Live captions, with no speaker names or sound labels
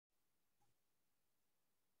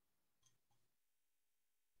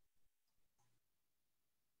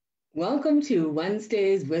Welcome to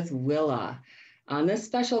Wednesdays with Willa. On this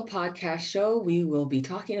special podcast show, we will be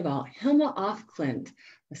talking about HILMA af Klint,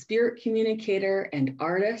 a spirit communicator and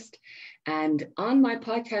artist. And on my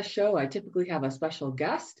podcast show, I typically have a special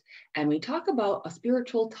guest, and we talk about a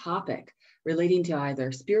spiritual topic relating to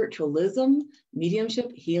either spiritualism,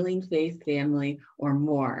 mediumship, healing, faith, family, or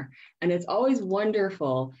more. And it's always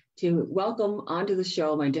wonderful to welcome onto the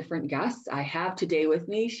show my different guests. I have today with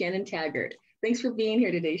me Shannon Taggart. Thanks for being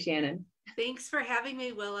here today, Shannon. Thanks for having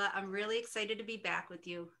me, Willa. I'm really excited to be back with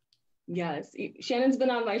you. Yes, Shannon's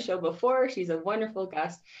been on my show before. She's a wonderful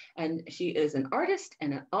guest, and she is an artist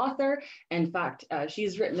and an author. In fact,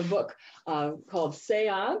 she's written a book called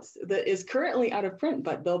Seance that is currently out of print,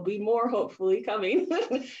 but there'll be more hopefully coming.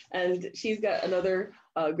 And she's got another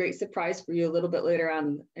great surprise for you a little bit later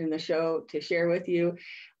on in the show to share with you.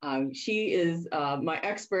 She is my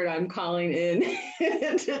expert. I'm calling in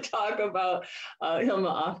to talk about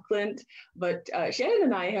HILMA af Klint. But Shannon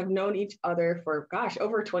and I have known each other for,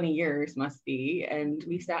 over 20 years must be. And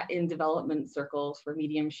we sat in development circles for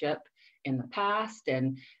mediumship in the past.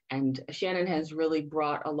 And Shannon has really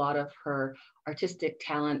brought a lot of her artistic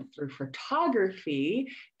talent through photography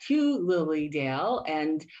to Lilydale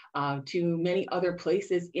and to many other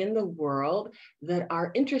places in the world that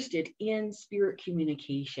are interested in spirit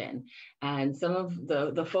communication. And some of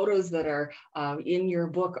the photos that are in your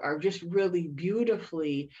book are just really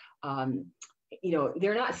beautifully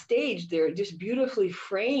they're not staged, they're just beautifully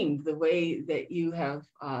framed the way that you have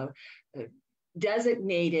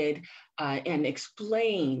designated and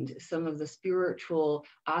explained some of the spiritual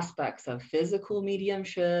aspects of physical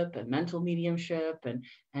mediumship and mental mediumship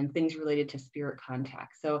and things related to spirit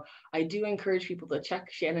contact. So I do encourage people to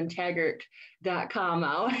check shannontaggart.com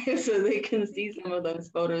out so they can see some of those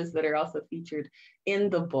photos that are also featured in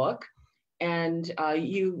the book. And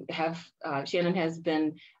you have, Shannon has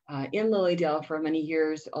been in Lilydale for many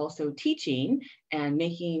years, also teaching and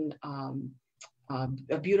making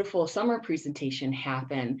a beautiful summer presentation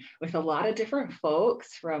happen with a lot of different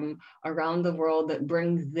folks from around the world that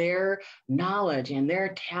bring their knowledge and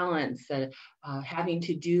their talents having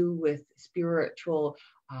to do with spiritual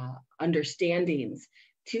understandings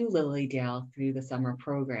to Lilydale through the summer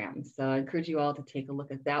program. So I encourage you all to take a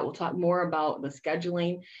look at that. We'll talk more about the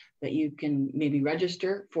scheduling that you can maybe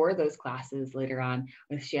register for those classes later on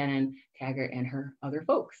with Shannon Taggart and her other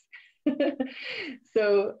folks.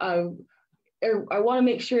 So I want to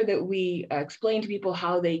make sure that we explain to people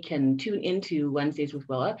how they can tune into Wednesdays with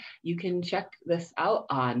Willa. You can check this out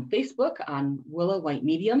on Facebook on Willa White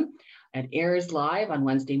Medium. It airs live on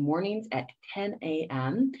Wednesday mornings at 10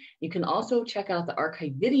 a.m. You can also check out the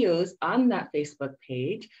archive videos on that Facebook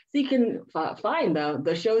page. So you can find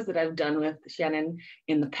the shows that I've done with Shannon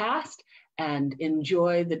in the past and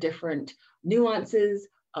enjoy the different nuances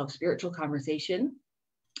of spiritual conversation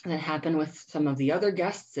that happen with some of the other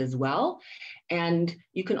guests as well. And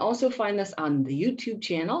you can also find this on the YouTube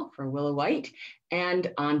channel for Willa White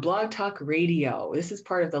and on Blog Talk Radio. This is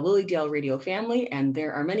part of the Lilydale Radio family, and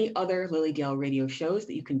there are many other Lilydale Radio shows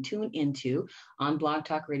that you can tune into on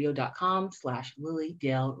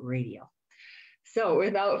blogtalkradio.com/Lilydale Radio. So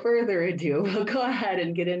without further ado, we'll go ahead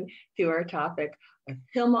and get into our topic with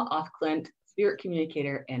HILMA af Klint, spirit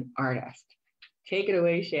communicator and artist. Take it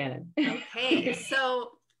away, Shannon. Okay,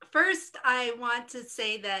 so first, I want to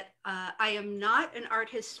say that I am not an art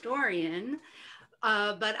historian,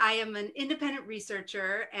 but I am an independent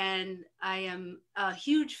researcher, and I am a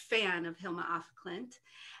huge fan of HILMA af Klint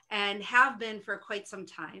and have been for quite some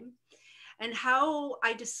time. And how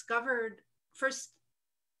I discovered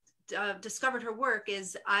her work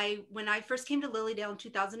is when I first came to Lilydale in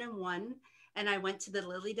 2001, and I went to the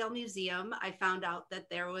Lilydale Museum, I found out that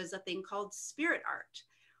there was a thing called spirit art,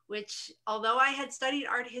 which, although I had studied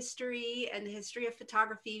art history and the history of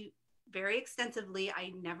photography very extensively,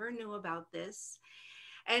 I never knew about this.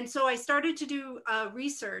 And so I started to do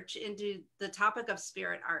research into the topic of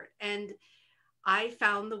spirit art. And I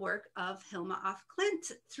found the work of HILMA af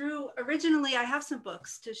Klint originally, I have some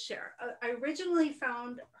books to share. I originally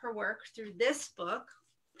found her work through this book,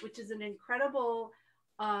 which is an incredible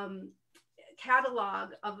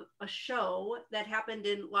catalog of a show that happened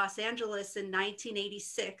in Los Angeles in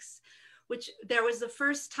 1986, which there was the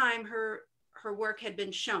first time her work had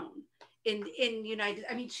been shown in United.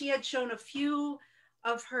 I mean, she had shown a few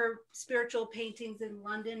of her spiritual paintings in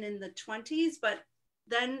London in the 20s, but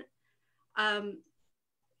then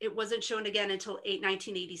it wasn't shown again until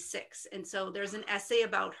 1986. And so there's an essay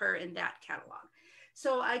about her in that catalog.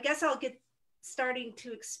 So I guess I'll get starting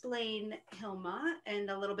to explain HILMA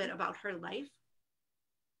and a little bit about her life.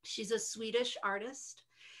 She's a Swedish artist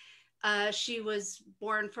She was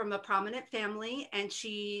born from a prominent family, and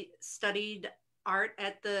she studied art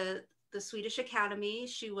at the Swedish Academy.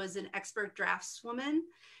 She was an expert draftswoman.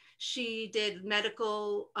 She did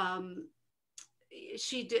medical.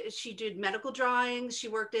 She did medical drawings. She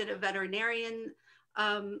worked at a veterinarian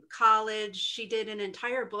college. She did an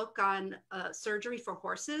entire book on surgery for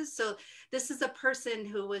horses. So this is a person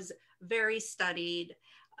who was very studied,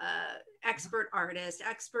 expert artist,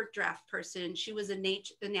 expert draft person. She was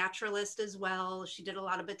a naturalist as well. She did a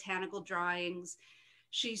lot of botanical drawings.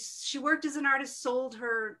 She worked as an artist, sold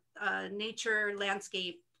her nature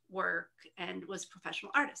landscape work, and was a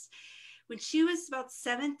professional artist. When she was about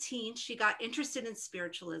 17, she got interested in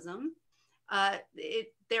spiritualism.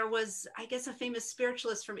 There was, I guess, a famous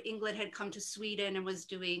spiritualist from England had come to Sweden and was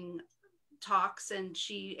doing talks, and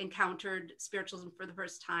she encountered spiritualism for the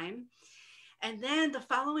first time. And then the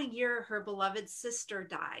following year, her beloved sister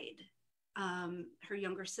died, her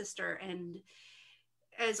younger sister. And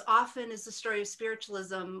as often as the story of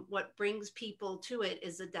spiritualism, what brings people to it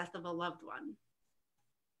is the death of a loved one.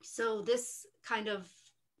 So this kind of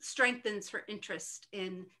strengthens her interest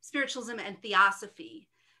in spiritualism and theosophy.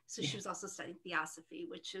 So she was also studying theosophy,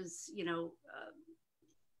 which is,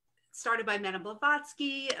 started by Madame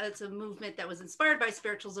Blavatsky. It's a movement that was inspired by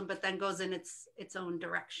spiritualism, but then goes in its own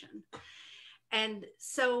direction. And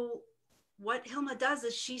so what Hilma does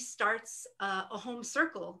is she starts a home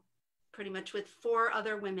circle, pretty much, with 4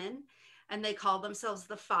 other women, and they call themselves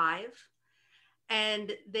the Five.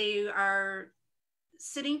 And they are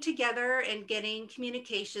sitting together and getting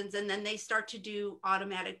communications, and then they start to do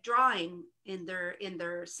automatic drawing in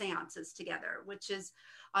their seances together, which is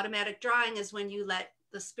automatic drawing is when you let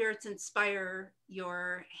the spirits inspire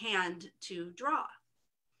your hand to draw.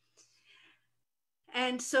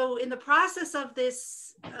 And so in the process of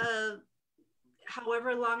this,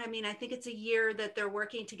 however long, I think it's a year that they're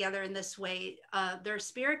working together in this way, their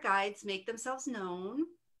spirit guides make themselves known.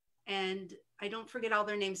 And I don't forget all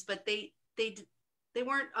their names, but they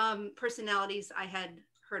weren't personalities I had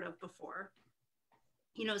heard of before.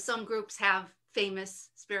 Some groups have famous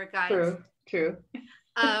spirit guides. True.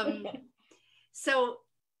 So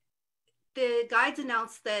the guides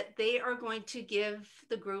announced that they are going to give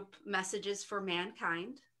the group messages for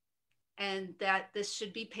mankind, and that this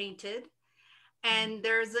should be painted. And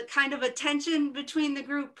there's a kind of a tension between the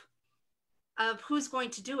group of who's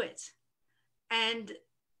going to do it. And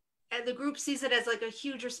the group sees it as like a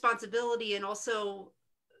huge responsibility and also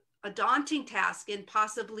a daunting task, and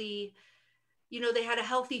possibly, they had a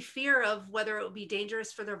healthy fear of whether it would be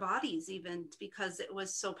dangerous for their bodies, even because it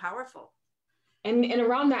was so powerful. And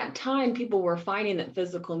around that time, people were finding that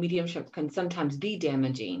physical mediumship can sometimes be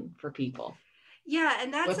damaging for people. Yeah,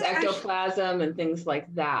 and that's with ectoplasm and things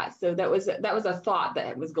like that. So that was a thought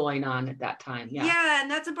that was going on at that time. Yeah, and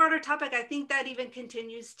that's a broader topic. I think that even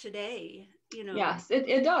continues today. Yes,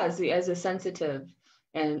 it does, as a sensitive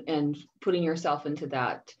and putting yourself into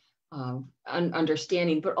that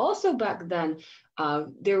understanding. But also back then,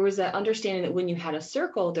 there was that understanding that when you had a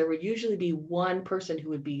circle, there would usually be one person who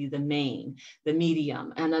would be the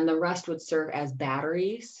medium, and then the rest would serve as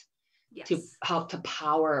batteries to help to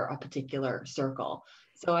power a particular circle.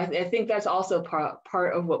 So I think that's also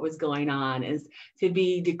part of what was going on, is to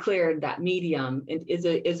be declared that medium is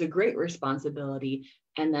a great responsibility,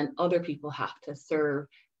 and then other people have to serve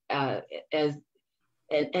as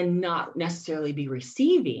and not necessarily be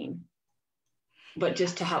receiving, but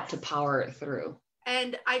just to help to power it through.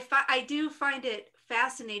 And I do find it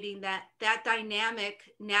fascinating that dynamic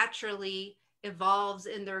naturally evolves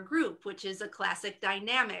in their group, which is a classic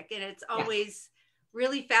dynamic. And it's always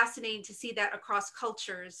really fascinating to see that across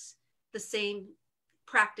cultures, the same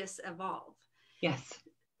practice evolve. Yes.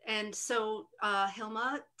 And so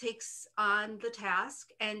Hilma takes on the task,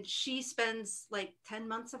 and she spends like 10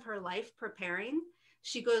 months of her life preparing.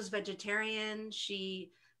 She goes vegetarian.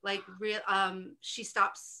 She she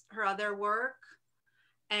stops her other work,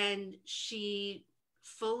 and she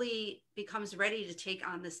fully becomes ready to take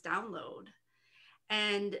on this download.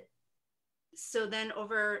 And so then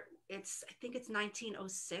I think it's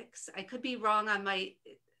 1906. I could be wrong on my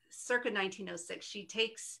circa 1906. She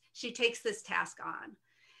takes this task on,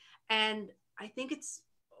 and I think it's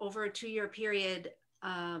over a 2-year period.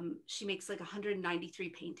 She makes like 193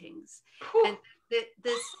 paintings. Whew. And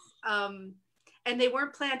this and they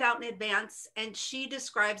weren't planned out in advance. And she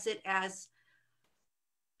describes it as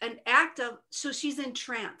an act of, so she's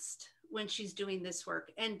entranced when she's doing this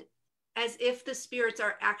work, and as if the spirits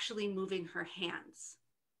are actually moving her hands.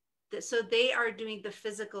 So they are doing the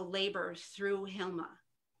physical labor through Hilma.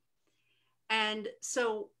 And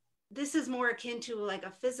so this is more akin to like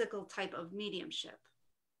a physical type of mediumship.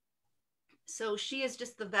 So she is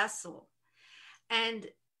just the vessel. And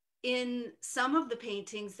in some of the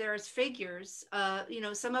paintings, there's figures,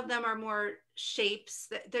 some of them are more shapes.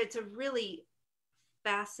 It's a really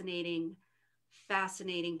fascinating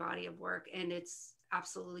body of work, and it's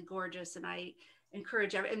absolutely gorgeous. And I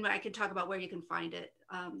encourage and I can talk about where you can find it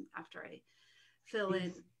after I fill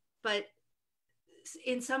in. But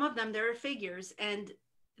in some of them, there are figures, and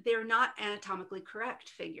they're not anatomically correct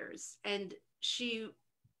figures. And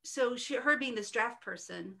her being this draft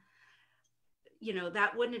person,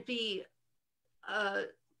 that wouldn't be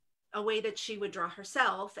a way that she would draw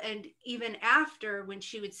herself. And even after, when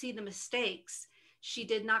she would see the mistakes, she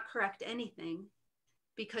did not correct anything,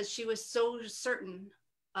 because she was so certain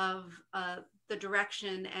of the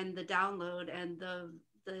direction and the download, and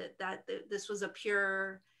that this was a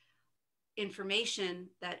pure information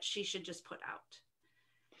that she should just put out.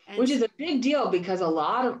 And which is a big deal, because a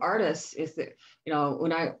lot of artists is that,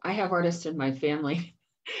 when I have artists in my family,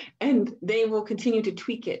 and they will continue to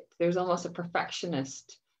tweak it. There's almost a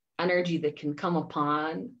perfectionist energy that can come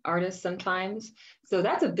upon artists sometimes. So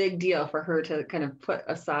that's a big deal for her to kind of put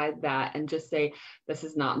aside that and just say, this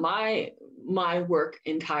is not my work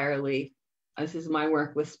entirely. This is my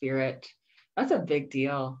work with spirit. That's a big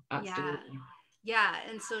deal. Absolutely. Yeah.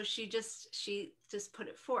 And so she just put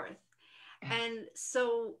it forth. And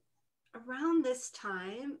so around this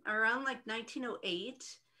time, around like 1908,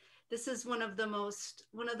 this is one of the most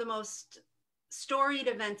storied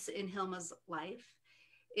events in Hilma's life,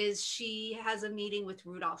 is she has a meeting with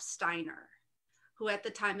Rudolf Steiner, who at the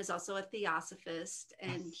time is also a theosophist.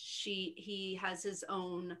 And he has his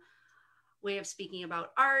own way of speaking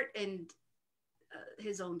about art and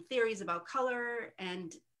his own theories about color.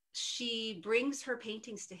 And she brings her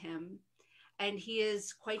paintings to him, and he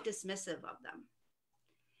is quite dismissive of them.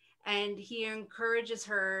 And he encourages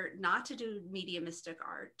her not to do mediumistic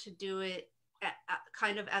art, to do it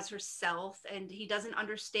kind of as herself. And he doesn't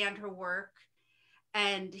understand her work.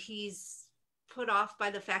 And he's put off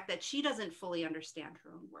by the fact that she doesn't fully understand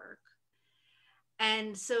her own work.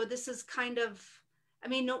 And so this is kind of,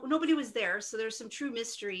 nobody was there. So there's some true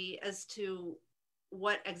mystery as to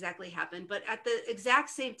what exactly happened. But at the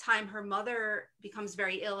exact same time, her mother becomes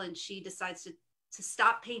very ill, and she decides to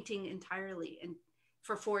stop painting entirely, and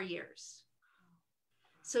for 4 years.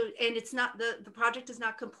 So, and it's not, the project is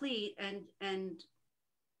not complete. And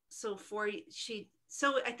so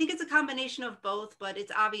so I think it's a combination of both, but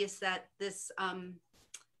it's obvious that this,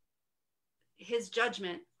 his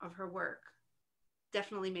judgment of her work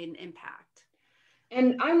definitely made an impact.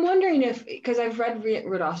 And I'm wondering if, because I've read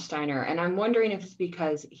Rudolf Steiner, and I'm wondering if it's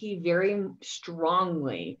because he very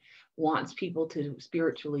strongly wants people to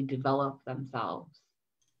spiritually develop themselves.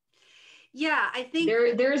 Yeah, I think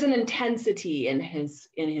there's an intensity in his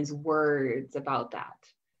words about that.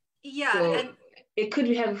 Yeah, so and it could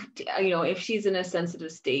have, if she's in a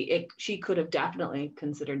sensitive state, she could have definitely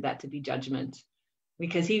considered that to be judgment,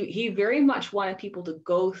 because he very much wanted people to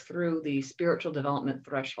go through the spiritual development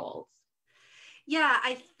thresholds. Yeah,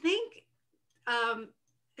 I think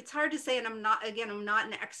it's hard to say, and I'm not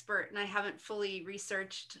an expert, and I haven't fully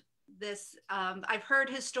researched this. I've heard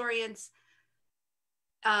historians.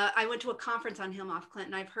 I went to a conference on HILMA af Klint,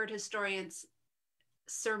 and I've heard historians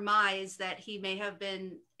surmise that he may have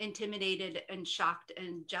been intimidated and shocked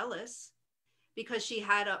and jealous because she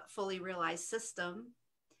had a fully realized system,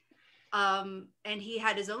 and he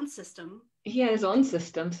had his own system. He had his own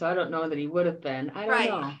system, so I don't know that he would have been. I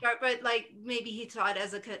don't know. But like maybe he saw it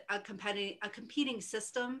as a competing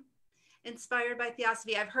system inspired by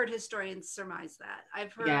theosophy. I've heard historians surmise that.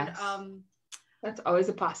 I've heard. Yes. That's always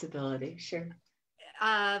a possibility. Sure.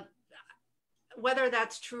 Whether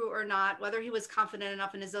that's true or not, whether he was confident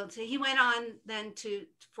enough in his own, so he went on then to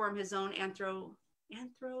form his own I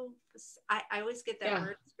always get that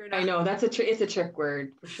word screwed up. I know it's a trick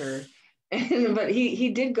word for sure. But he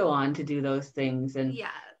did go on to do those things, and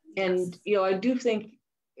I do think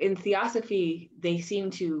in theosophy they seem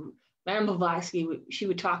to, Madame Blavatsky, she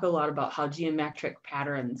would talk a lot about how geometric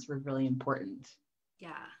patterns were really important.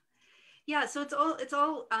 Yeah. So it's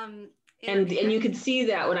all. And you could see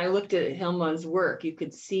that when I looked at Hilma's work, you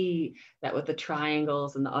could see that with the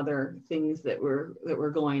triangles and the other things that were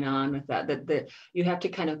going on with that you have to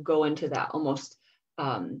kind of go into that almost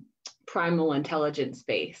primal intelligence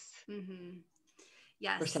space. Mm-hmm.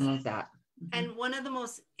 Yes. For some of that. Mm-hmm. And one of the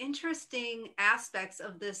most interesting aspects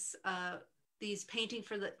of this, these paintings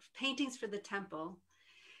for the temple,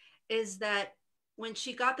 is that when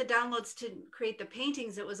she got the downloads to create the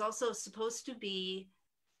paintings, it was also supposed to be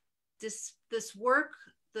this work.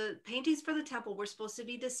 The paintings for the temple were supposed to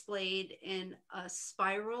be displayed in a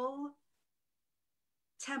spiral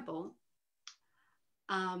temple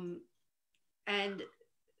And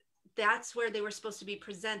that's where they were supposed to be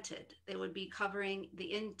presented. They would be covering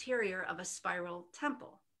the interior of a spiral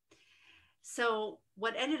temple. So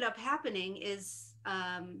what ended up happening is,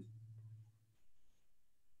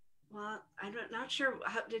 well, not sure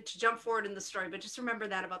how to jump forward in the story, but just remember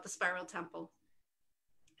that about the spiral temple.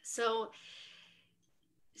 So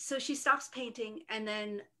she stops painting, and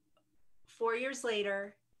then 4 years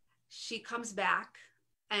later, she comes back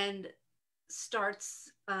and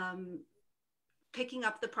starts picking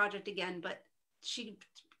up the project again, but she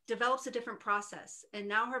develops a different process. And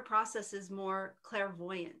now her process is more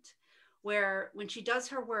clairvoyant, where when she does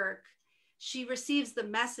her work, she receives the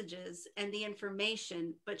messages and the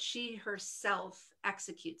information, but she herself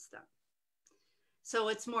executes them. So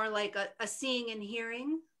it's more like a seeing and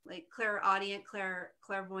hearing, like clairaudient,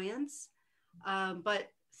 clairvoyance,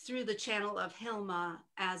 but through the channel of HILMA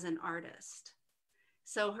as an artist.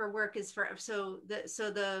 So her work is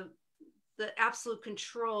the absolute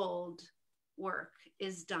controlled work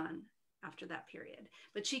is done after that period.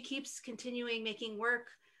 But she keeps continuing making work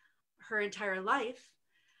her entire life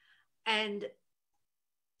and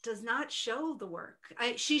does not show the work.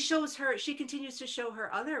 She continues to show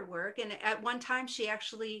her other work. And at one time she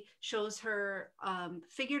actually shows her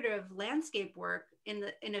figurative landscape work in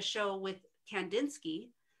a show with Kandinsky,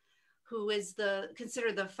 who is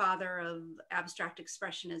considered the father of abstract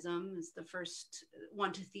expressionism, is the first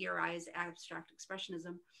one to theorize abstract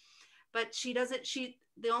expressionism. But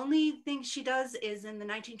the only thing she does is in the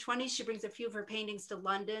 1920s, she brings a few of her paintings to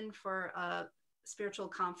London for a spiritual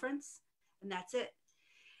conference, and that's it.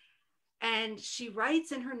 And she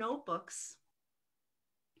writes in her notebooks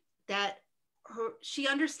that she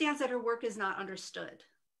understands that her work is not understood.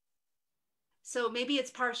 So maybe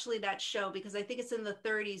it's partially that show, because I think it's in the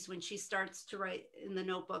 30s when she starts to write in the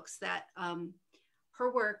notebooks that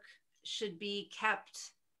her work should be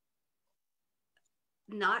kept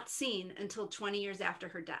not seen until 20 years after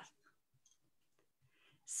her death.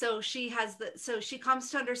 So she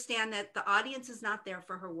comes to understand that the audience is not there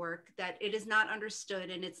for her work, that it is not understood,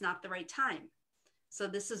 and it's not the right time. So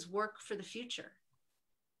this is work for the future.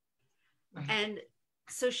 Right. And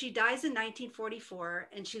so she dies in 1944,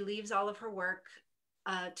 and she leaves all of her work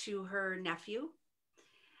to her nephew.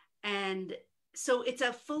 And so it's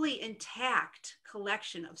a fully intact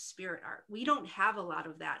collection of spirit art. We don't have a lot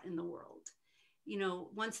of that in the world. You know,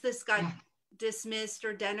 once this got dismissed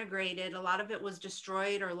or denigrated, a lot of it was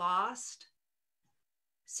destroyed or lost.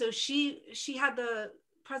 So she had the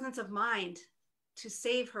presence of mind to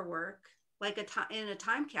save her work, like in a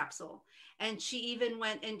time capsule. And she even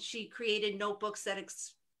went and she created notebooks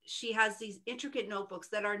she has these intricate notebooks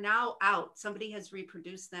that are now out. Somebody has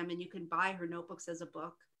reproduced them, and you can buy her notebooks as a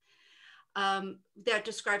book that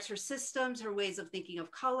describes her systems, her ways of thinking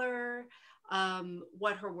of color,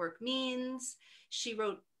 what her work means. She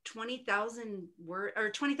wrote 20,000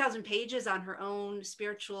 pages on her own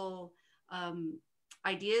spiritual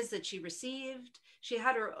ideas that she received. She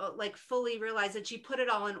had her fully realized that she put it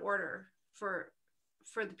all in order for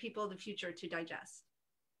the people of the future to digest.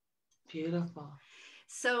 Beautiful.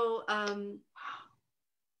 So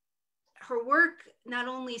her work not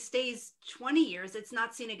only stays 20 years, it's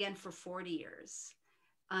not seen again for 40 years.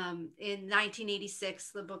 In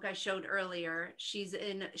 1986, the book I showed earlier, she's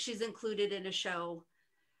included in a show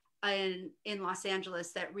in Los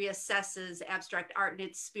Angeles that reassesses abstract art and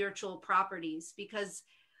its spiritual properties, because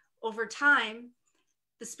over time,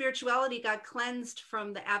 the spirituality got cleansed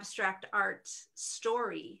from the abstract art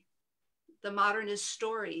story, the modernist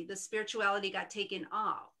story. The spirituality got taken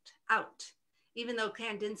out, even though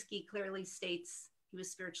Kandinsky clearly states he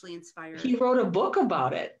was spiritually inspired. He wrote a book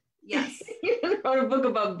about it. Yes. He wrote a book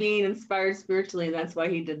about being inspired spiritually, and that's why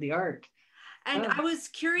he did the art. And I was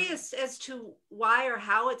curious as to why or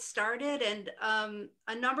how it started. And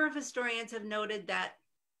a number of historians have noted that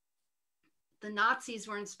the Nazis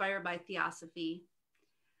were inspired by theosophy.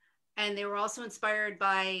 And they were also inspired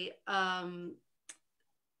by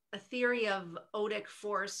a theory of odic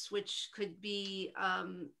force, which could be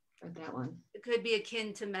that one. It could be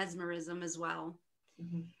akin to mesmerism as well.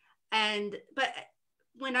 Mm-hmm. But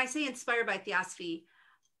when I say inspired by theosophy,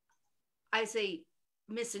 I say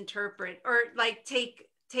misinterpret or like take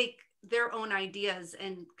their own ideas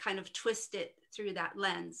and kind of twist it through that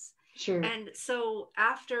lens. Sure. And so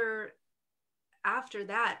after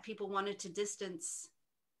that, people wanted to distance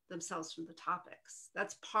themselves from the topics.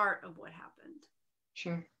 That's part of what happened.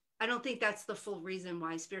 Sure. I don't think that's the full reason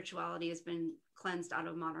why spirituality has been cleansed out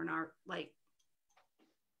of modern art. Like,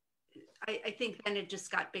 I think then it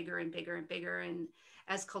just got bigger and bigger and bigger. And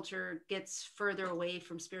as culture gets further away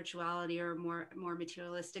from spirituality or more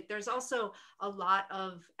materialistic, there's also a lot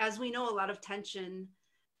of, as we know, a lot of tension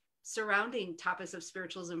surrounding topics of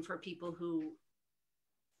spiritualism for people who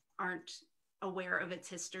aren't aware of its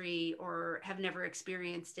history or have never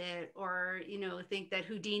experienced it, or, you know, think that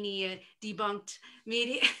Houdini debunked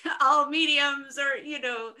all mediums, or, you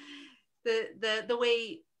know, the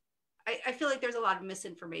way I feel like there's a lot of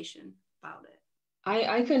misinformation about it.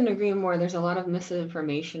 I couldn't agree more. There's a lot of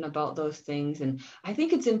misinformation about those things. And I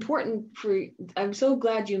think it's important I'm so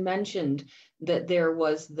glad you mentioned that there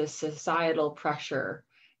was the societal pressure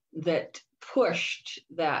that pushed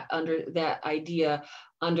that idea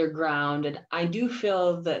underground. And I do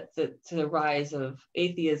feel that the rise of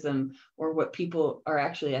atheism, or what people are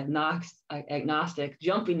actually agnostic,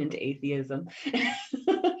 jumping into atheism,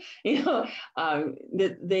 you know,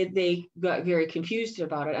 they got very confused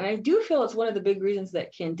about it. And I do feel it's one of the big reasons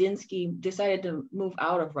that Kandinsky decided to move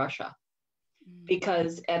out of Russia,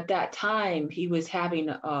 because at that time he was having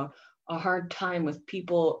a hard time with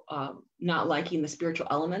people not liking the spiritual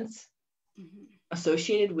elements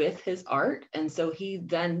associated with his art. And so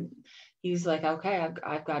he's like, okay,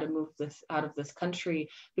 I've got to move this out of this country,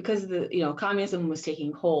 because communism was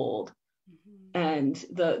taking hold. And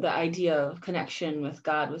the idea of connection with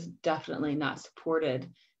God was definitely not supported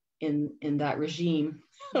in that regime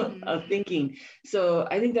of thinking. So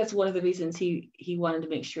I think that's one of the reasons he wanted to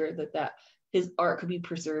make sure that his art could be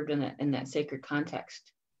preserved in that sacred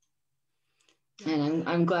context. And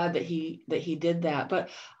I'm glad that he did that. But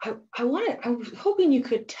I was hoping you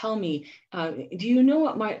could tell me, do you know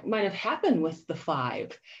what might have happened with the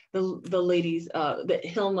five, the ladies, that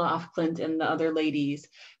HILMA af Klint and the other ladies?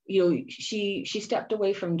 You know, she stepped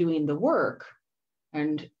away from doing the work,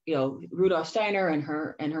 and, you know, Rudolf Steiner and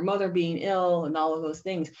her mother being ill and all of those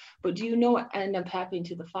things. But do you know what ended up happening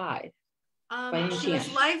to the five? She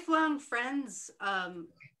was lifelong friends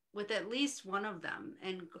with at least one of them,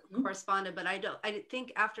 and corresponded. But I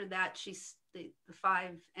think after that the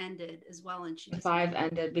five ended as well, and the five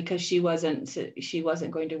ended because she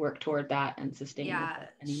wasn't going to work toward that and sustain it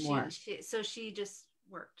anymore. So she just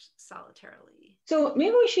worked solitarily. So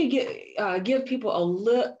maybe we should give people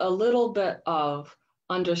a little bit of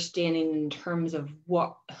understanding in terms of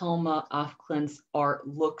what HILMA af Klint's art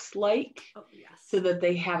looks like, so that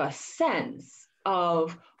they have a sense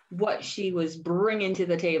of what she was bringing to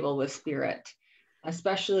the table with spirit.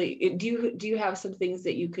 Especially, do you have some things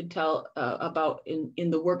that you could tell about in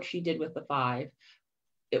the work she did with the five,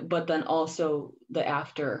 but then also the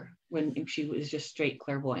after, when she was just straight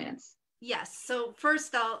clairvoyance? Yes. So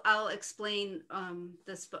first I'll explain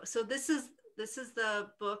this book. So this is the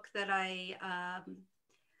book that I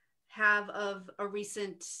have of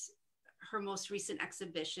her most recent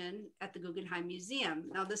exhibition at the Guggenheim Museum.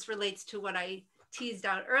 Now this relates to what I teased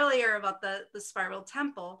out earlier about the spiral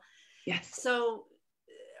temple. Yes. So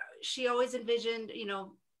she always envisioned, you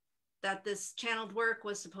know, that this channeled work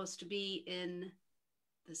was supposed to be in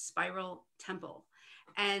the spiral temple.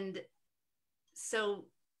 And so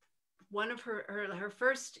one of her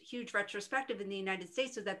first huge retrospective in the United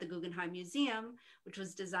States was at the Guggenheim Museum, which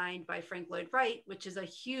was designed by Frank Lloyd Wright, which is a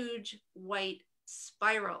huge white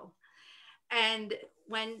spiral. And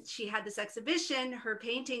when she had this exhibition, her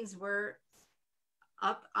paintings were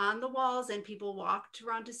up on the walls and people walked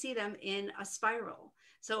around to see them in a spiral.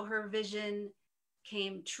 So her vision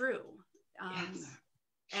came true.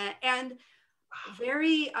 And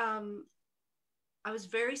very, I was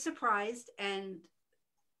very surprised and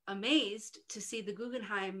amazed to see the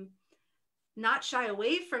Guggenheim not shy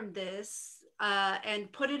away from this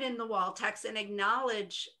and put it in the wall text and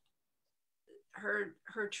acknowledge her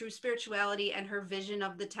true spirituality and her vision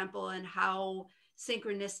of the temple and how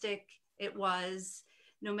synchronistic it was,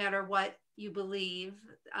 no matter what you believe,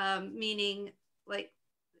 meaning, like,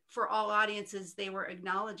 for all audiences, they were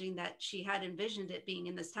acknowledging that she had envisioned it being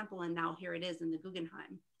in this temple, and now here it is in the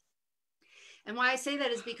Guggenheim. And why I say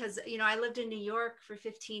that is because, you know, I lived in New York for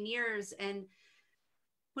 15 years. And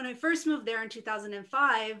when I first moved there in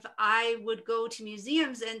 2005, I would go to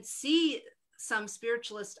museums and see some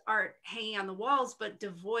spiritualist art hanging on the walls, but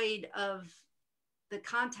devoid of the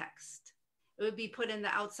context. It would be put in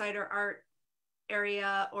the outsider art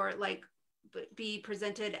area, or like be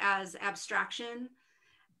presented as abstraction.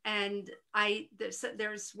 And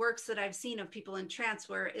there's works that I've seen of people in trance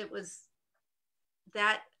where it was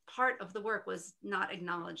that part of the work was not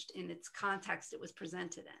acknowledged in its context it was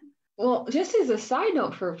presented in. Well, just as a side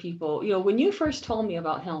note for people, you know, when you first told me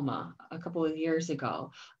about HILMA a couple of years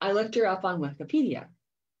ago, I looked her up on Wikipedia.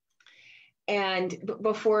 And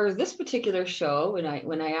before this particular show,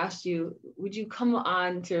 when I asked you, would you come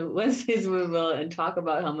on to Wednesdays with Willa and talk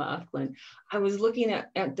about HILMA af Klint, I was looking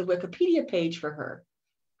at the Wikipedia page for her.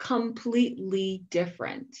 Completely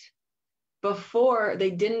different. Before,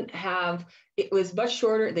 they didn't have, it was much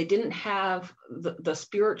shorter. They didn't have the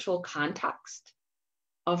spiritual context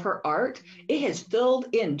of her art. It has filled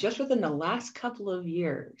in just within the last couple of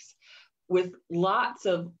years with lots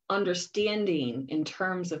of understanding in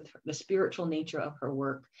terms of the spiritual nature of her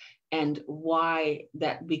work and why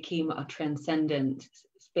that became a transcendent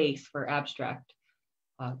space for abstract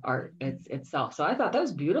art itself. So I thought that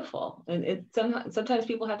was beautiful. And sometimes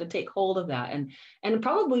people have to take hold of that. And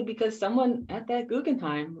probably because someone at that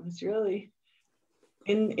Guggenheim was really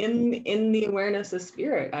in the awareness of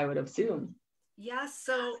spirit, I would assume. Yeah,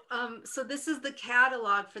 so this is the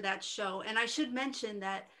catalog for that show. And I should mention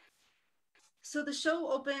that, so the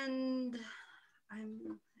show opened, I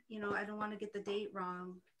don't want to get the date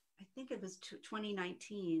wrong. I think it was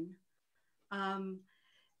 2019,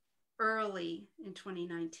 early in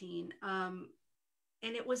 2019. And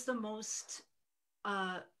it was the most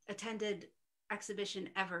attended exhibition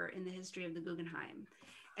ever in the history of the Guggenheim.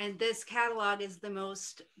 And this catalog is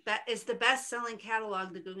the best-selling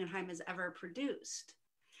catalog the Guggenheim has ever produced.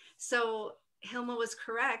 So HILMA was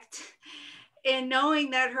correct in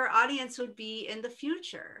knowing that her audience would be in the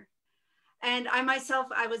future. And I myself,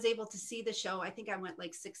 I was able to see the show. I think I went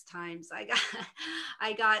like 6 times.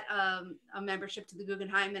 I got a membership to the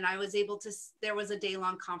Guggenheim, and I was able to, there was a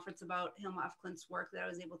day-long conference about HILMA af Klint's work that I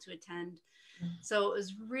was able to attend. So it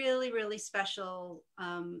was really, really special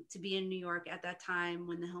to be in New York at that time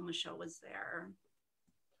when the HILMA show was there.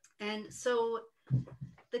 And so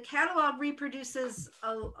the catalog reproduces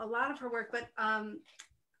a lot of her work, but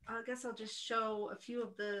I guess I'll just show a few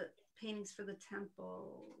of the paintings for the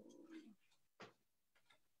temple.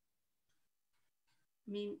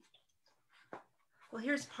 I mean, well,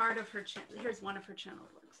 here's part of her, here's one of her channeled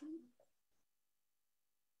works.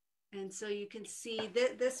 And so you can see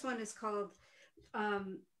this one is called,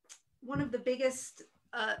 one of the biggest,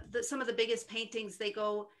 some of the biggest paintings,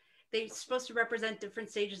 they're supposed to represent different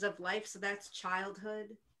stages of life. So that's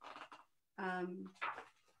childhood.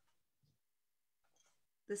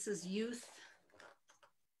 This is youth.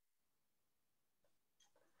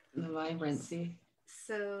 The vibrancy.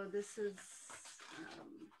 So this is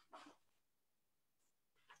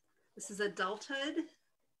adulthood.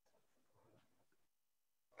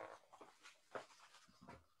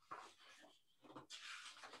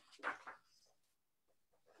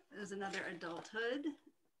 There's another adulthood.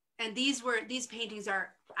 And these paintings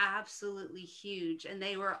are absolutely huge, and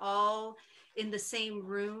they were all in the same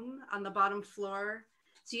room on the bottom floor.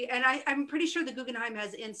 So I'm pretty sure the Guggenheim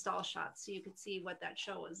has install shots, so you could see what that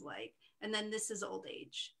show was like. And then this is old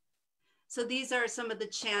age. So these are some of the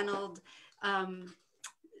channeled,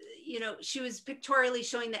 she was pictorially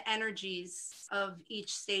showing the energies of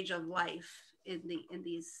each stage of life in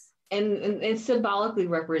these. And it's symbolically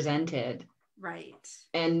represented. Right.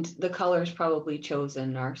 And the colors probably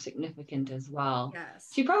chosen are significant as well.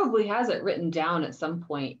 Yes. She probably has it written down at some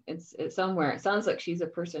point. It's somewhere. It sounds like she's a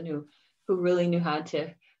person who really knew how to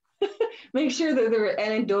make sure that there were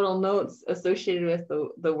anecdotal notes associated with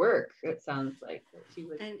the work. It sounds like that she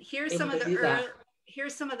was. And here's some of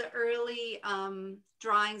the early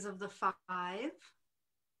drawings of the 5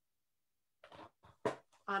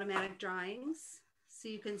 automatic drawings. So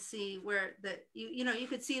you can see where you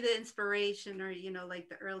could see the inspiration, or like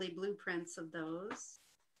the early blueprints of those.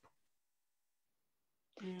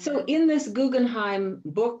 So in this Guggenheim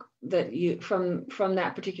book that from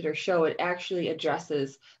that particular show, it actually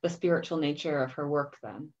addresses the spiritual nature of her work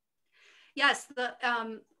then. Yes,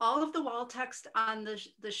 all of the wall text on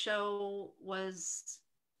the show was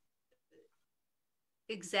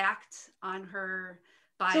exact on her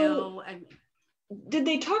bio. So, did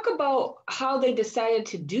they talk about how they decided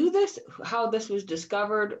to do this, how this was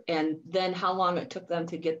discovered, and then how long it took them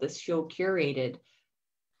to get this show curated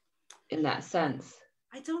in that sense?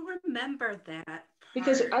 I don't remember that part.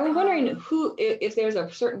 Because I was wondering if there's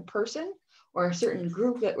a certain person or a certain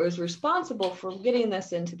group that was responsible for getting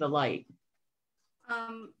this into the light.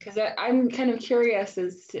 Because I'm kind of curious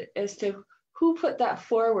as to who put that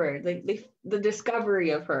forward, like the discovery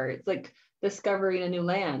of her. It's like discovering a new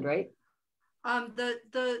land, right?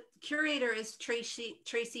 The curator is Tracy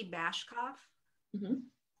Bashkoff. Mm-hmm.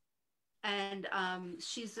 And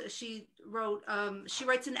she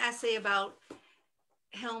writes an essay about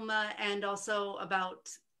HILMA and also about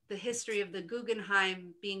the history of the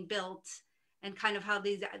Guggenheim being built and kind of how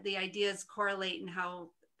the ideas correlate and how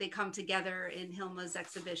they come together in HILMA's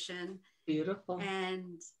exhibition. Beautiful.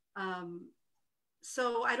 And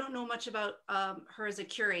so I don't know much about her as a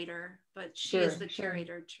curator, but she Sure, is the sure.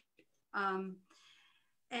 curator.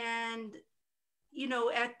 And you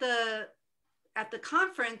know, at the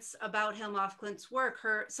conference about Hilma af Klint's work,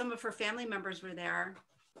 some of her family members were there,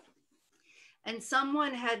 and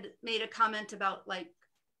someone had made a comment about, like,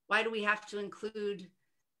 why do we have to include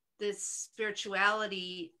this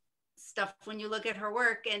spirituality stuff when you look at her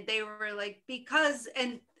work? And they were like, because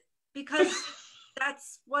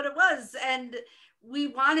that's what it was, and we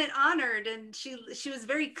want it honored. And she was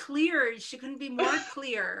very clear. She couldn't be more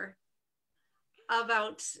clear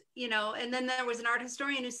about, you know. And then there was an art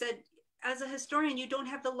historian who said, as a historian, you don't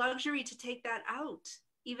have the luxury to take that out,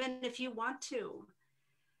 even if you want to,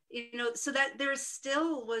 you know. So that there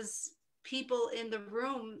still was people in the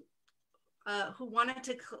room who wanted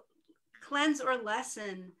to cleanse or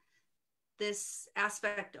lessen this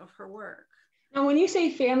aspect of her work. Now, when you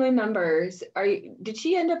say family members, did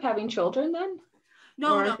she end up having children then?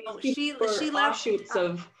 No, she left offshoots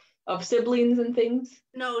of siblings and things.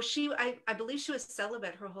 No, I believe she was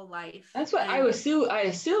celibate her whole life. That's what I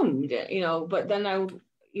assumed, you know. But then who are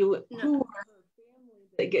her family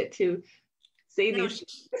that get to say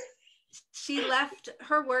these? She left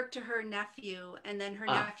her work to her nephew, and then her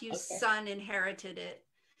nephew's son inherited it.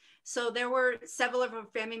 So there were several of her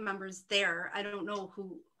family members there. I don't know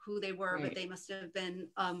who they were, right, but they must have been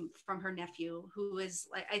from her nephew, who is,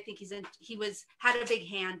 like, I think had a big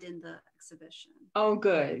hand in the exhibition. Oh,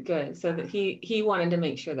 good. So that he wanted to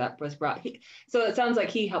make sure that was brought. So it sounds like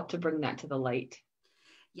he helped to bring that to the light.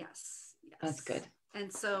 Yes. That's good.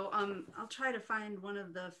 And so I'll try to find one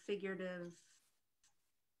of the figurative.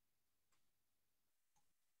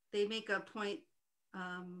 They make a point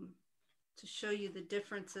to show you the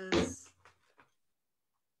differences.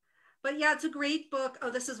 But yeah, it's a great book. Oh,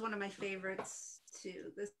 this is one of my favorites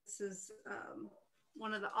too. This is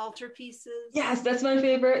one of the altarpieces. Yes, that's my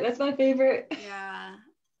favorite. Yeah,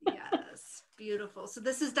 yes, beautiful. So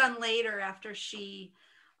this is done later after she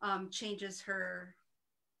changes her.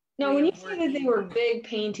 Now, when you say that they were big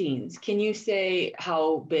paintings, can you say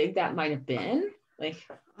how big that might have been? Like,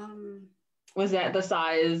 was that the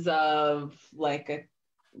size of like a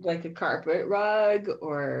carpet rug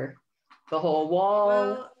or the whole wall?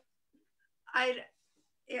 Well,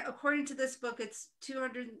 according to this book, it's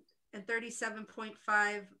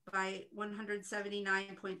 237.5 by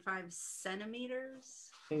 179.5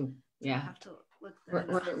 centimeters. Ooh, yeah. I have to look that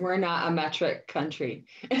up. We're not a metric country.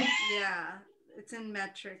 Yeah, it's in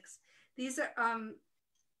metrics. These are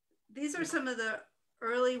some of the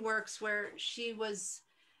early works where she was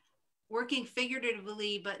working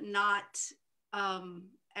figuratively, but not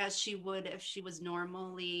as she would if she was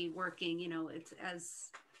normally working. You know, it's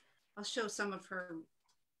as I'll show some of her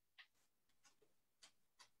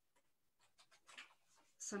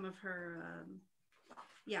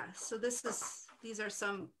yeah. So these are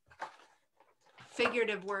some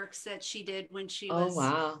figurative works that she did when she was. Oh,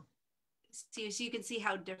 wow. So you can see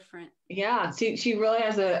how different. Yeah, she really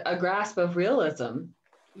has a grasp of realism,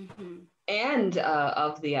 mm-hmm, and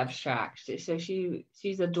of the abstract. So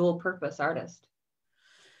she's a dual purpose artist.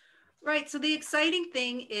 Right. So the exciting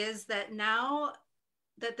thing is that now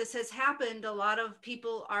that this has happened, a lot of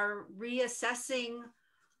people are reassessing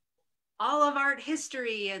all of art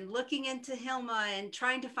history and looking into Hilma and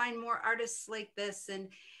trying to find more artists like this. And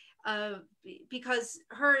because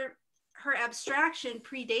her abstraction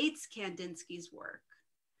predates Kandinsky's work.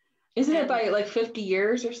 Isn't it by like 50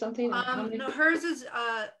 years or something? No, hers is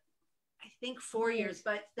I think 4 years,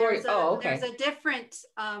 but there's a different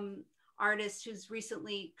artist who's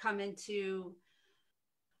recently come into,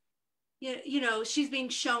 you know, she's being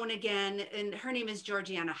shown again, and her name is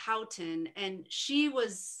Georgiana Houghton, and she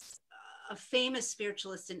was a famous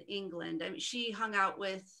spiritualist in England. I mean, she hung out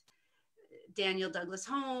with Daniel Douglas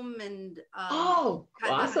Home and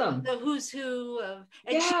awesome, the who's who of,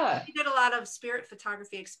 and she did a lot of spirit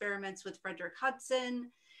photography experiments with Frederick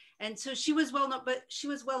Hudson, and so she was well known. But she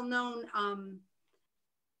was well known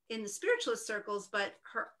in the spiritualist circles. But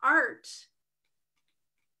her art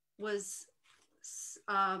was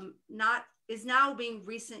is now being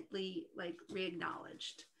recently like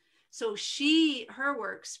reacknowledged. So her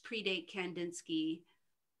works predate Kandinsky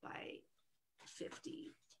by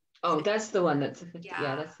 50. Oh, that's the one that's 50.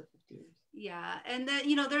 Yeah, that's the 50 years. Yeah, and then,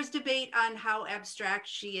 you know, there's debate on how abstract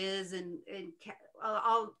she is, and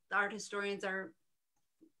all art historians are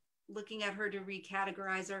looking at her to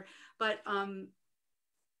recategorize her, but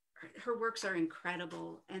her works are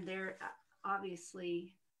incredible, and they're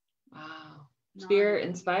obviously spirit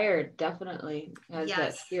inspired, definitely has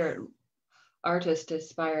that spirit artist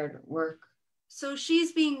inspired work. So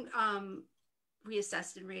she's being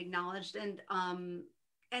reassessed and reacknowledged, and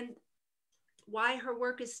why her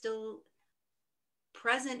work is still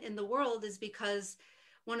present in the world is because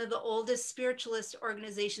one of the oldest spiritualist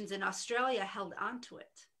organizations in Australia held onto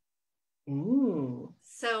it. Ooh.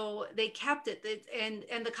 So they kept it,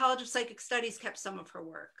 and the College of Psychic Studies kept some of her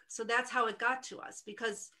work. So that's how it got to us,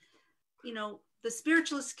 because, you know, the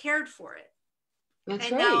spiritualists cared for it. That's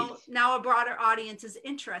and right. now a broader audience is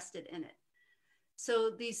interested in it.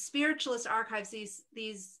 So these spiritualist archives,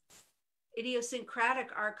 these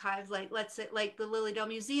idiosyncratic archives, like, let's say, like the Lily Dale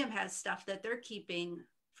Museum has stuff that they're keeping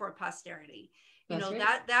for posterity. You That's know,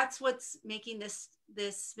 right. that's what's making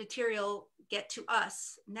this material get to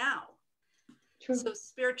us now. True. So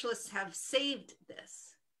spiritualists have saved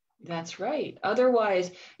this. That's right.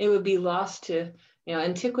 Otherwise, it would be lost to, you know,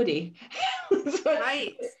 antiquity.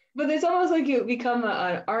 Right. But it's almost like you become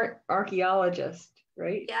an art archaeologist,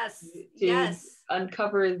 right? Yes. To Yes.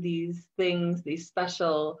 uncover these things, these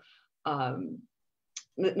special,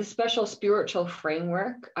 the special spiritual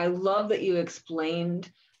framework. I love that you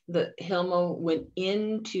explained that Hilma went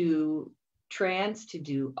into trance to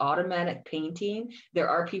do automatic painting. There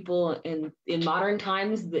are people in modern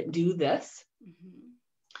times that do this.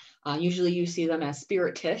 Mm-hmm. Usually you see them as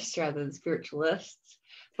spiritists rather than spiritualists,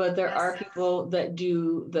 but there Yes. are people that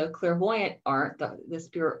do the clairvoyant art, the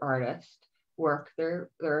spirit artist work. There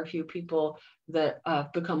are a few people that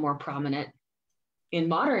become more prominent in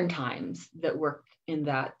modern times that work in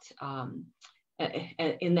that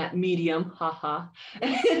medium, haha,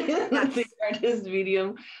 Yes. the artist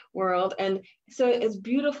medium world. And so it's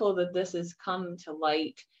beautiful that this has come to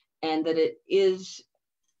light, and that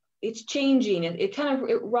it's changing. It kind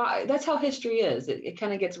of, that's how history is. It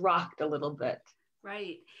kind of gets rocked a little bit.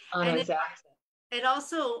 Right. On And its axis. it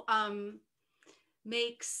also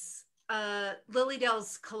makes Lily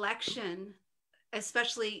Dale's collection,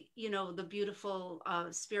 especially, you know, the beautiful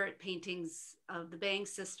spirit paintings of the Bang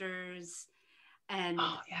sisters, and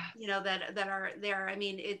you know, that are there. I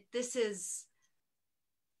mean, this is,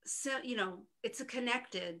 so, you know, it's a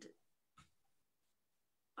connected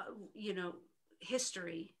you know,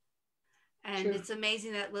 history, and True. it's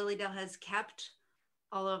amazing that Lily Dale has kept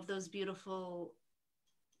all of those beautiful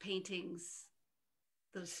paintings,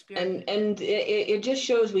 those spirit. And it just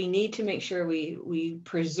shows we need to make sure we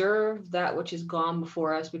preserve that which is gone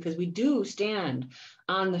before us, because we do stand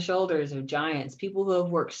on the shoulders of giants, people who have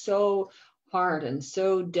worked so hard and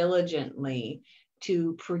so diligently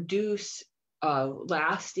to produce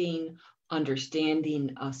lasting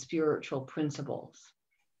understanding of spiritual principles,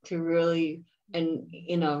 to really, and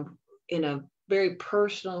in a very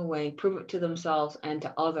personal way, prove it to themselves and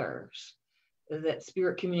to others that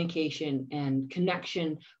spirit communication and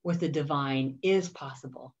connection with the divine is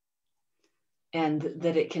possible, and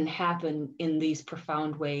that it can happen in these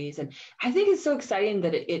profound ways. And I think it's so exciting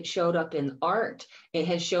that it showed up in art. It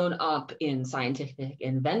has shown up in scientific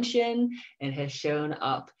invention. It has shown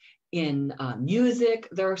up in music.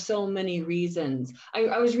 There are so many reasons.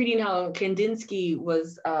 I was reading how Kandinsky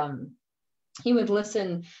was, he would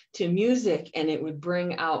listen to music and it would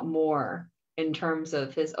bring out more in terms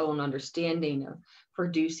of his own understanding of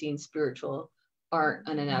producing spiritual art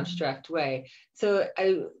in an abstract way. So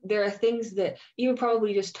there are things that even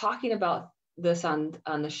probably just talking about this on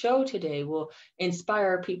the show today will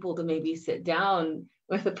inspire people to maybe sit down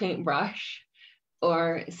with a paintbrush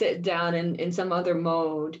or sit down in some other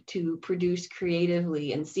mode to produce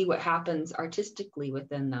creatively and see what happens artistically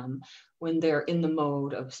within them when they're in the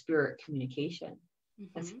mode of spirit communication. Mm-hmm.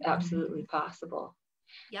 That's absolutely possible.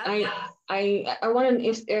 Yeah. I want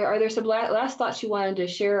to, are there some last thoughts you wanted to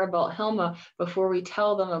share about Hilma before we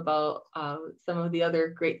tell them about some of the other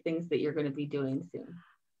great things that you're going to be doing soon?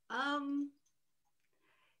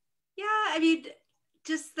 Yeah, I mean,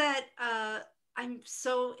 just that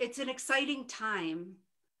it's an exciting time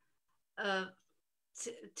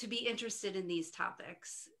to be interested in these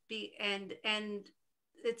topics. And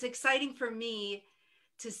it's exciting for me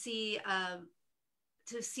to see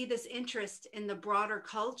this interest in the broader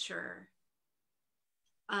culture,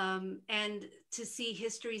 and to see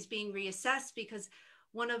histories being reassessed, because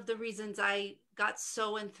one of the reasons I got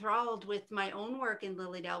so enthralled with my own work in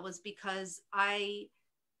Lily Dale was because I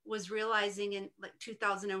was realizing in like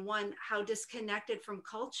 2001 how disconnected from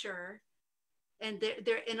culture and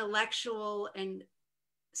their intellectual and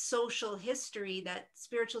social history that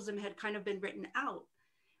spiritualism had kind of been written out.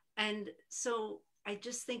 And so I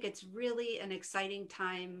just think it's really an exciting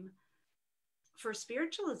time for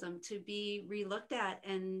spiritualism to be relooked at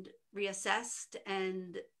and reassessed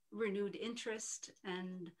and renewed interest.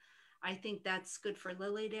 And I think that's good for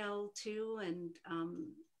Lily Dale too. And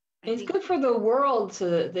It's good for the world so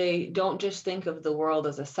that they don't just think of the world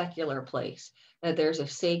as a secular place, that there's a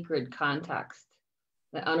sacred context,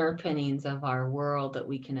 the underpinnings of our world that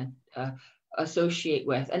we can associate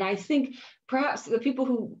with. And I think perhaps the people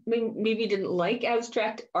who maybe didn't like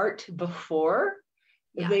abstract art before,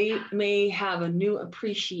 they may have a new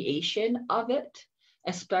appreciation of it,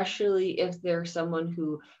 especially if they're someone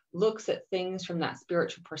who looks at things from that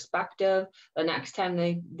spiritual perspective. The next time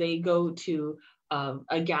they go to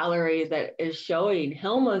a gallery that is showing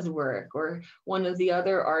Hilma's work or one of the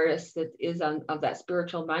other artists that is of that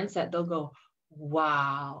spiritual mindset, they'll go,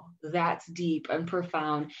 wow, that's deep and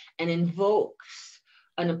profound and invokes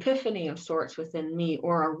an epiphany of sorts within me,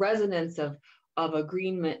 or a resonance of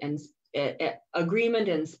agreement and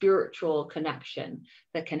spiritual connection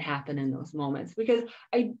that can happen in those moments. Because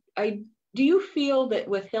I do you feel that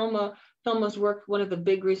with Hilma's work, one of the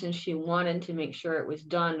big reasons she wanted to make sure it was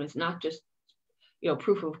done was not just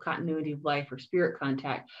proof of continuity of life or spirit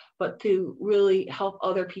contact, but to really help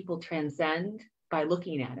other people transcend by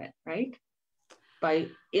looking at it, right? By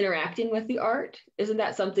interacting with the art. Isn't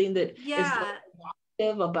that something that is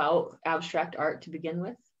positive about abstract art to begin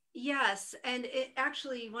with? Yes. And it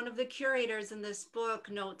actually, one of the curators in this book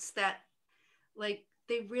notes that like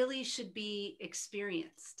they really should be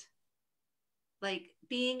experienced. Like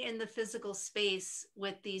being in the physical space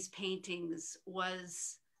with these paintings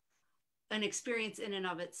was an experience in and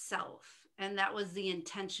of itself. And that was the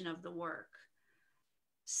intention of the work.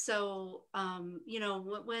 So,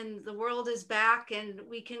 when the world is back and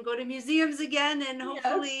we can go to museums again, and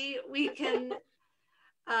hopefully we can,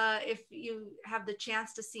 if you have the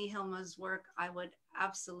chance to see Hilma's work, I would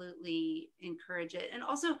absolutely encourage it. And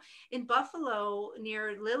also in Buffalo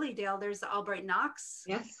near Lilydale, there's the Albright Knox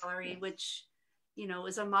Gallery, which,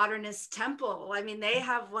 is a modernist temple. I mean, they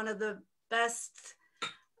have one of the best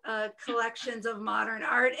collections of modern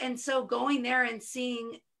art. And so going there and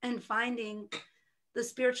seeing and finding the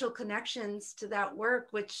spiritual connections to that work,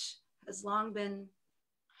 which has long been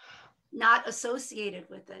not associated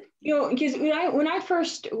with it. Because when I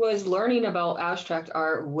first was learning about abstract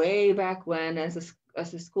art way back when as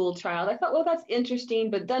a school child, I thought, well, that's interesting.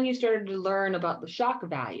 But then you started to learn about the shock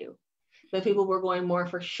value. That people were going more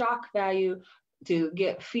for shock value to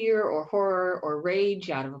get fear or horror or rage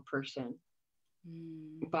out of a person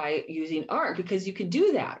by using art, because you could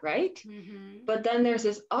do that, right? Mm-hmm. But then there's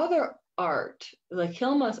this other art, like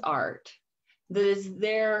Hilma's art, that is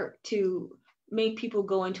there to make people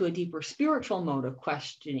go into a deeper spiritual mode of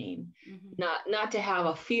questioning, not to have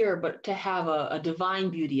a fear, but to have a divine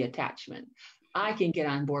beauty attachment. I can get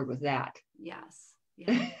on board with that. Yes.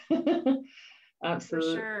 Yeah.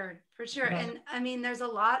 Absolutely. For sure. Yeah. And I mean, there's a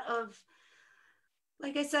lot of,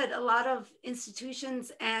 like I said, a lot of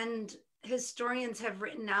institutions and historians have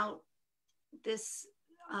written out this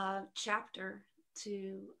chapter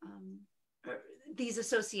to these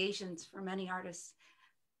associations for many artists.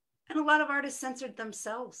 And a lot of artists censored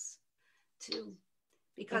themselves too,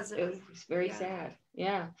 because it was very sad.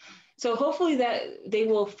 Yeah. So hopefully that they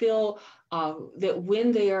will feel that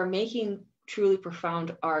when they are making truly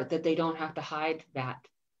profound art, that they don't have to hide that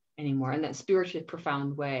anymore, in that spiritually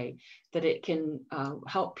profound way, that it can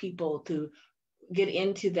help people to get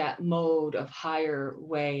into that mode of higher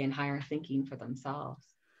way and higher thinking for themselves.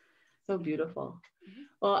 So beautiful.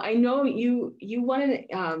 Well, I know you wanted,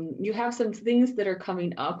 you have some things that are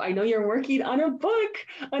coming up. I know you're working on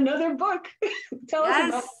another book. Tell us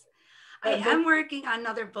about I am working on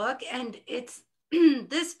another book, and it's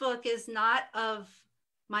this book is not of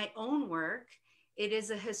my own work. It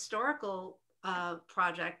is a historical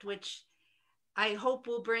project, which I hope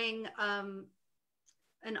will bring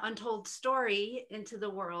an untold story into the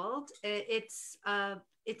world. It's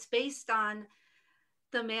based on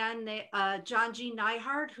the man John G.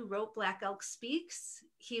 Nyhard, who wrote Black Elk Speaks.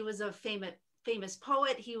 He was a famous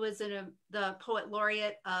poet. He was the poet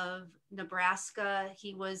laureate of Nebraska.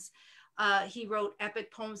 He wrote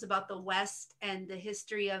epic poems about the West and the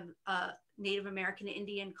history of Native American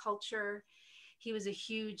Indian culture. He was a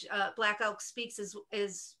huge Black Elk Speaks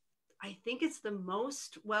is I think it's the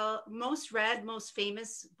most read, most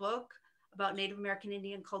famous book about Native American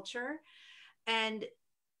Indian culture. And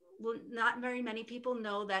not very many people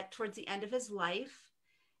know that towards the end of his life,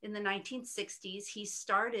 in the 1960s, he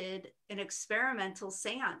started an experimental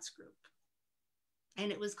seance group,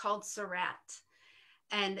 and it was called SORRAT.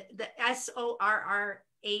 And the SORRAT,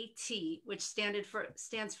 which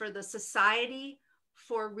stands for the Society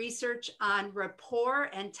for Research on Rapport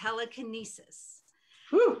and Telekinesis.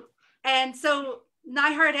 Whew. And so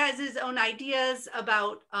Nyhard has his own ideas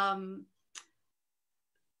about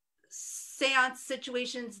seance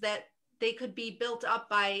situations that they could be built up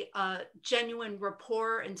by genuine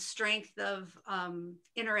rapport and strength of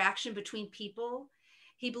interaction between people.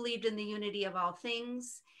 He believed in the unity of all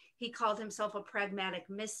things. He called himself a pragmatic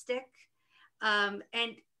mystic. And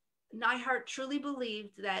Neihart truly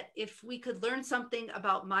believed that if we could learn something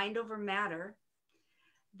about mind over matter,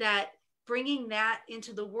 that bringing that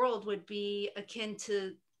into the world would be akin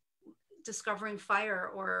to discovering fire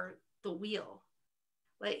or the wheel.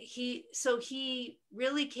 Like he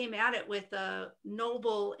really came at it with a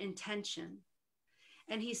noble intention,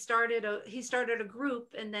 and he started a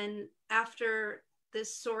group. And then after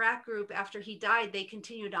this Sorak group, after he died, they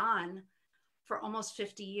continued on for almost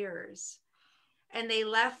 50 years, and they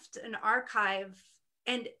left an archive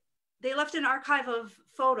of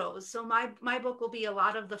photos. So my book will be a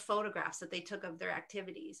lot of the photographs that they took of their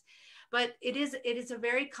activities, but it is a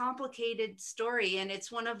very complicated story, and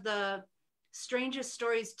it's one of the strangest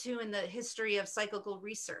stories too in the history of psychical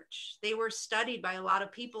research. They were studied by a lot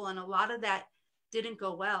of people, and a lot of that didn't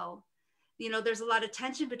go well. You know, there's a lot of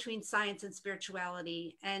tension between science and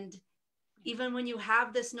spirituality, and even when you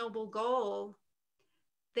have this noble goal,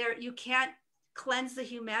 there you can't cleanse the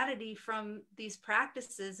humanity from these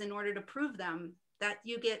practices in order to prove them. That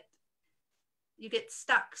you get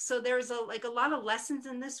stuck. So there's a lot of lessons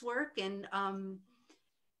in this work, and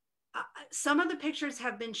some of the pictures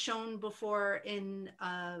have been shown before in,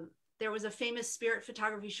 there was a famous spirit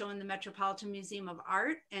photography show in the Metropolitan Museum of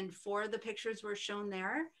Art, and 4 of the pictures were shown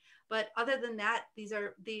there. But other than that, these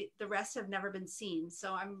are the rest have never been seen.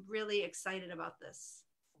 So I'm really excited about this.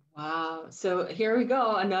 Wow. So here we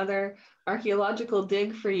go, another archaeological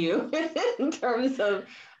dig for you in terms of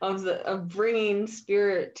bringing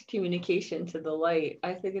spirit communication to the light.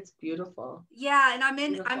 I think it's beautiful. Yeah, and I'm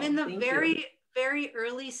in the very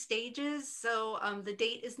early stages. So the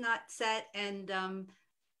date is not set, and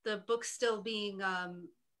the book's still being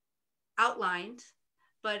outlined,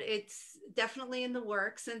 but it's definitely in the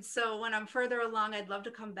works. And so when I'm further along, I'd love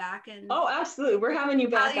to come back and. Oh, absolutely. We're having you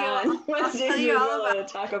back on Wednesdays to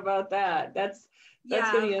talk about that. That's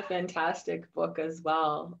going to be a fantastic book as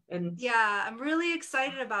well. And yeah, I'm really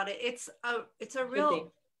excited about it. It's a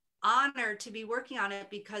real honor to be working on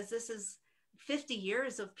it, because this is 50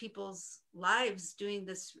 years of people's lives doing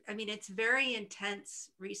this. I mean, it's very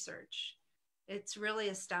intense research. It's really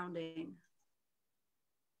astounding.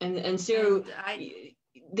 And so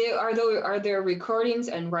are there recordings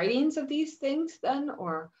and writings of these things then,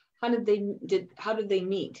 or how did they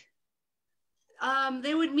meet?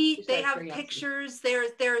 They would meet. They have pictures.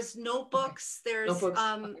 There's notebooks. Okay. There's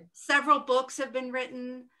okay. Several books have been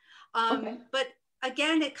written. But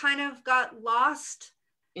again, it kind of got lost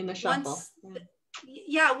in the shuffle.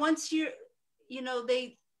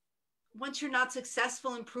 Once you're not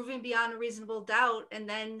successful in proving beyond a reasonable doubt, and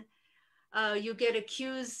then you get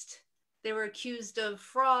accused. They were accused of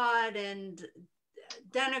fraud and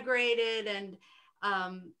denigrated, and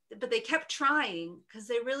but they kept trying because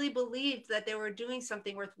they really believed that they were doing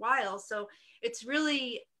something worthwhile. So it's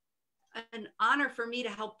really an honor for me to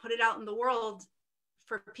help put it out in the world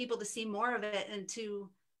for people to see more of it, and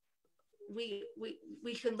we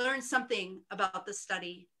can learn something about the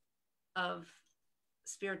study of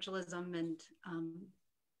spiritualism, and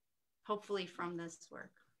hopefully from this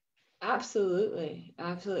work. Absolutely.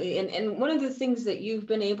 And one of the things that you've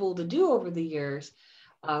been able to do over the years,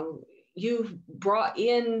 you've brought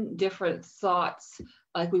in different thoughts,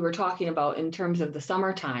 like we were talking about in terms of the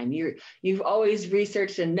summertime. You've always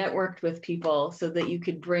researched and networked with people so that you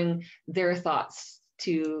could bring their thoughts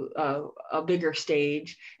to a bigger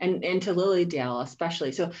stage, and to Lilydale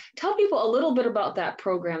especially. So tell people a little bit about that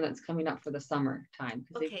program that's coming up for the summertime.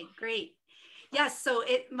 Okay, great. Yes, so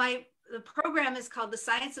the program is called The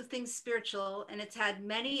Science of Things Spiritual, and it's had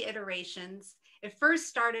many iterations. It first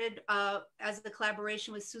started as a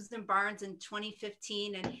collaboration with Susan Barnes in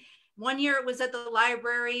 2015. And one year it was at the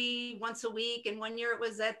library once a week, and one year it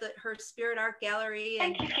was at her Spirit Art Gallery.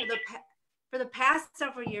 And for the past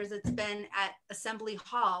several years, it's been at Assembly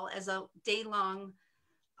Hall as a day-long,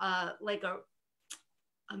 like a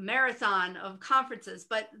marathon of conferences.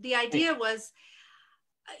 But the idea was,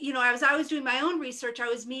 as I was doing my own research, I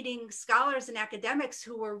was meeting scholars and academics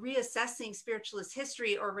who were reassessing spiritualist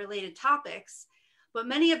history or related topics, but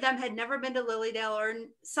many of them had never been to Lilydale, or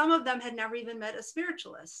some of them had never even met a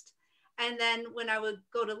spiritualist. And then when I would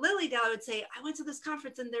go to Lilydale, I would say, I went to this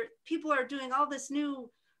conference and people are doing all this new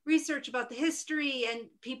research about the history, and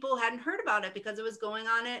people hadn't heard about it because it was going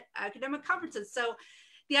on at academic conferences. So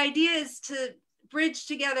the idea is to bridge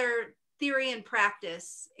together theory and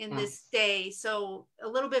practice in this day. So a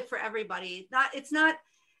little bit for everybody. It's not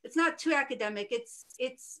too academic.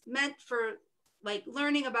 It's meant for like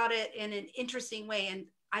learning about it in an interesting way. And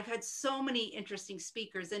I've had so many interesting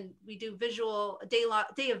speakers, and we do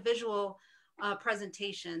day of visual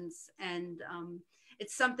presentations. And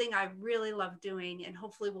it's something I really love doing. And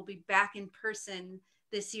hopefully we'll be back in person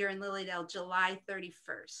this year in Lilydale, July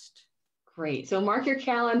 31st. Great. So mark your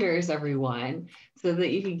calendars, everyone, so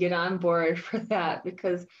that you can get on board for that,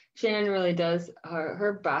 because Shannon really does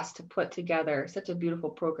her best to put together such a beautiful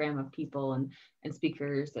program of people and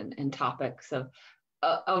speakers and topics of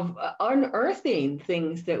unearthing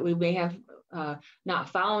things that we may have not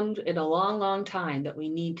found in a long, long time that we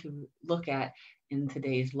need to look at in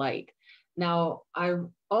today's light. Now, I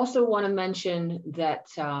also want to mention that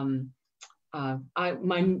I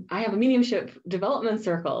have a mediumship development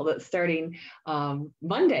circle that's starting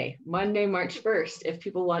Monday, March 1st. If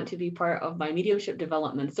people want to be part of my mediumship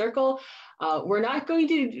development circle, we're not going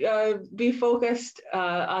to be focused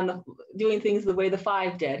on doing things the way the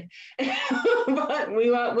 5 did, but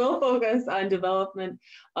we'll focus on development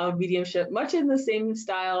of mediumship, much in the same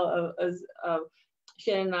style as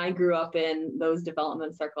Shannon and I grew up in, those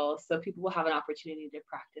development circles. So people will have an opportunity to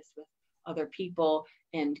practice with other people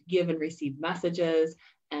and give and receive messages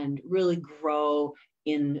and really grow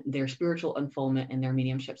in their spiritual unfoldment and their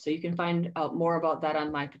mediumship. So you can find out more about that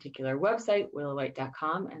on my particular website,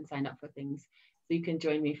 willawhite.com, and sign up for things so you can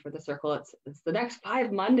join me for the circle. It's the next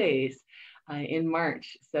 5 Mondays in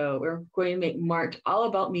March. So we're going to make March all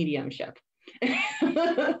about mediumship.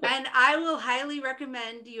 And I will highly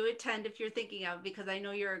recommend you attend if you're thinking of, because I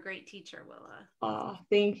know you're a great teacher, Willa. Oh,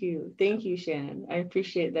 thank you. Thank you, Shannon. I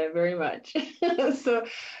appreciate that very much.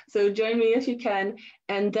 So join me if you can.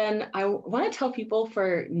 And then I want to tell people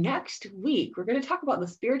for next week, we're going to talk about the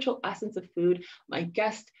spiritual essence of food. My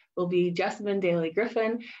guest will be Jessamine Daly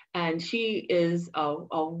Griffin, and she is a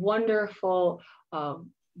wonderful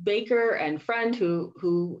baker and friend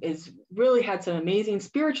who is really had some amazing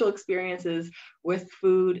spiritual experiences with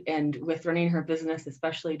food and with running her business,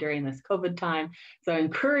 especially during this COVID time. So I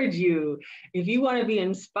encourage you, if you want to be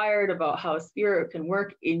inspired about how spirit can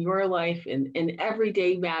work in your life in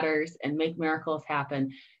everyday matters and make miracles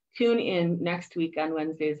happen, tune in next week on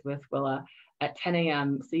Wednesdays with Willa at 10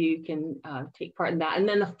 a.m. so you can take part in that. And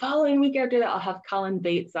then the following week after that, I'll have Colin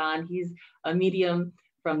Bates on. He's a medium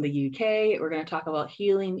from the UK. We're going to talk about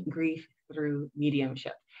healing grief through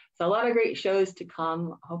mediumship. So a lot of great shows to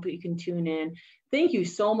come. Hope that you can tune in. Thank you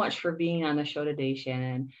so much for being on the show today,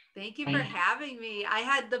 Shannon. Thank you for having me. I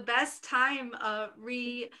had the best time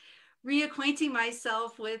reacquainting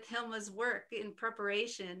myself with Hilma's work in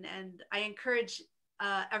preparation, and I encourage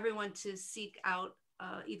everyone to seek out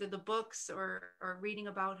either the books or reading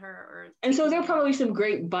about her. And so there are probably some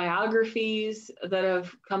great biographies that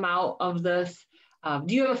have come out of this.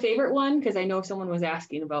 Do you have a favorite one? Because I know someone was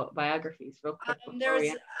asking about biographies real quick.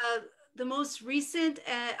 There's the most recent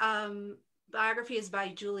biography is by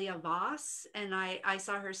Julia Voss, and I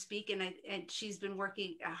saw her speak, and she's been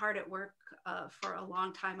working hard at work for a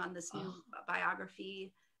long time on this new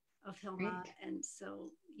biography of Hilma. Great. And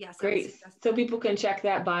so, yes. Great. So people can check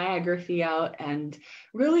that biography out and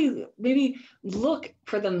really maybe look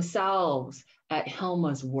for themselves at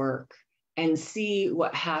Hilma's work and see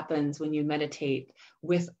what happens when you meditate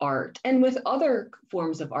with art and with other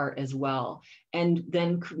forms of art as well, and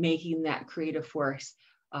then making that creative force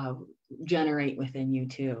generate within you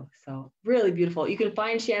too. So really beautiful. You can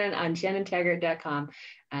find Shannon on shannontaggart.com,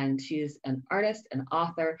 and she is an artist, an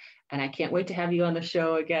author, and I can't wait to have you on the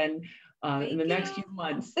show again in the next few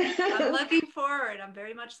months. I'm looking forward. I'm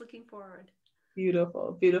very much looking forward.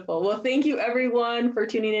 Beautiful, beautiful. Well, thank you everyone for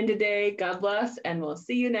tuning in today. God bless, and we'll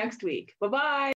see you next week. Bye-bye.